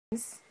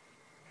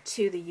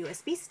to the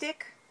USB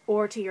stick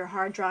or to your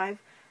hard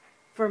drive.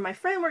 For my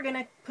friend, we're going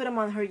to put them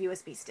on her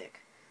USB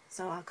stick.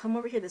 So I'll come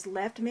over here, this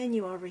left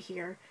menu over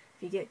here.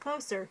 If you get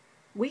closer,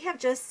 we have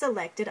just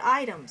selected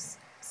items.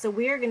 So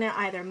we're going to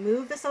either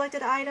move the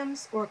selected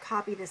items or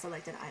copy the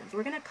selected items.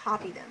 We're going to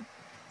copy them.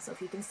 So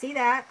if you can see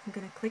that, I'm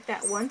going to click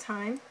that one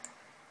time.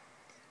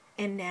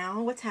 And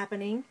now what's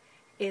happening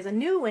is a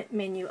new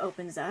menu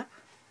opens up.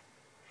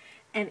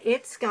 And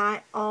it's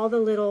got all the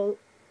little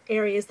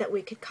areas that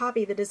we could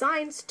copy the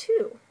designs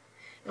to.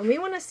 And we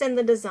want to send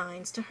the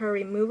designs to her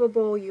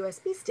removable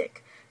USB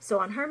stick. So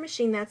on her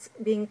machine, that's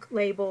being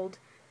labeled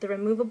the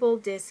removable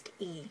disk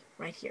E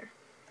right here.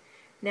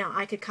 Now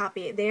I could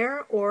copy it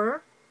there,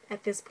 or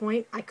at this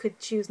point I could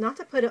choose not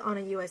to put it on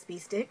a USB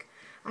stick.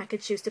 I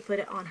could choose to put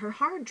it on her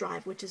hard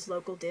drive, which is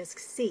local disk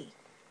C.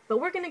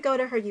 But we're going to go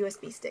to her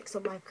USB stick. So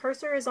my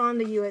cursor is on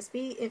the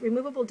USB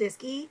removable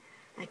disk E.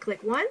 I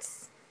click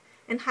once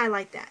and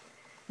highlight that.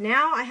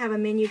 Now I have a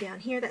menu down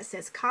here that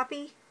says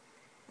copy,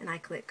 and I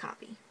click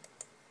copy.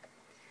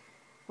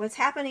 What's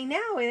happening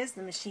now is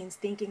the machine's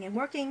thinking and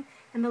working,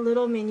 and the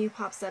little menu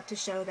pops up to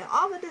show that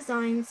all the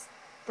designs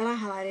that I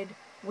highlighted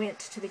went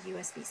to the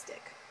USB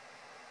stick.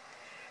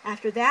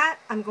 After that,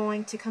 I'm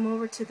going to come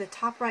over to the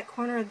top right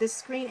corner of this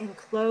screen and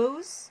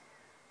close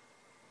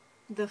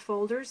the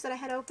folders that I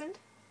had opened.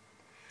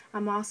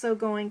 I'm also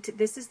going to,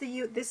 this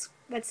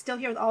that's still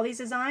here with all these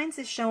designs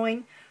is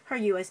showing her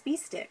USB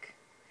stick.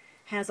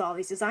 Has all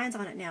these designs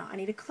on it now. I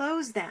need to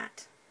close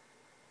that.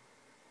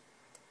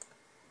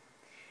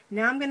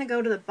 Now I'm going to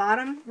go to the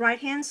bottom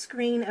right-hand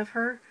screen of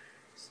her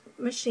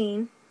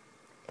machine,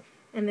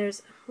 and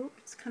there's, oh,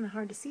 it's kind of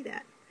hard to see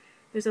that.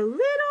 There's a little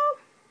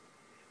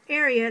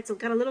area, it's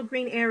got a little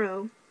green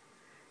arrow,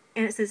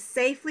 and it says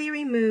safely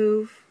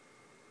remove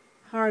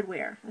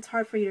hardware. That's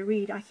hard for you to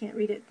read. I can't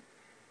read it.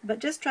 But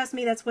just trust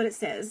me, that's what it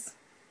says.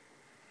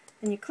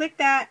 And you click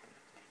that,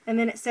 and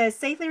then it says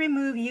safely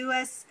remove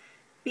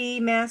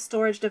USB mass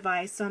storage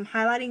device. So I'm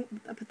highlighting,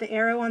 I put the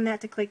arrow on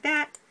that to click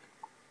that.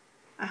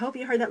 I hope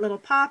you heard that little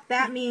pop.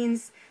 That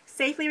means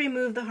safely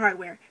remove the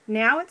hardware.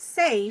 Now it's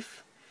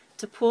safe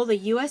to pull the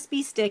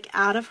USB stick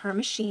out of her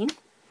machine.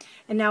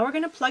 And now we're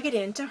going to plug it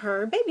into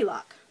her baby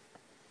lock.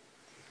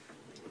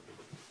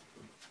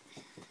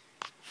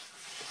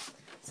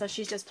 So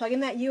she's just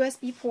plugging that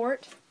USB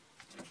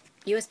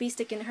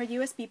stick in her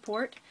USB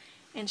port,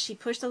 and she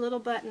pushed a little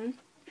button.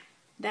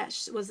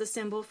 That was the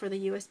symbol for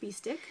the USB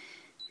stick.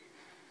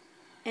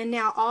 And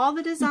now all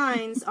the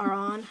designs are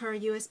on her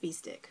USB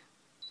stick.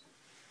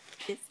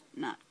 It's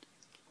not.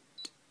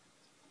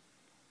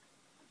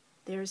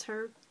 There's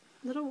her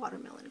little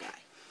watermelon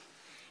guy.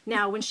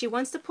 Now when she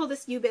wants to pull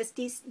this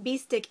USB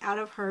stick out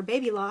of her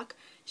baby lock,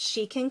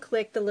 she can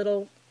click the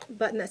little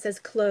button that says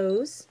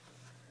close,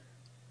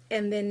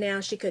 and then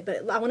now she could.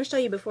 But I want to show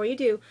you before you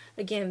do,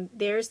 again,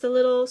 there's the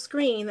little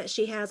screen that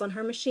she has on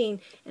her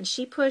machine, and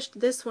she pushed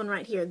this one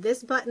right here.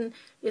 This button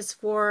is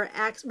for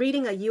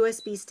reading a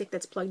USB stick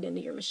that's plugged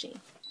into your machine.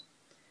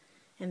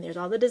 And there's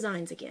all the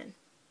designs again.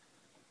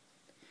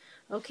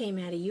 Okay,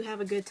 Maddie, you have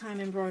a good time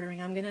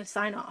embroidering. I'm going to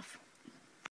sign off.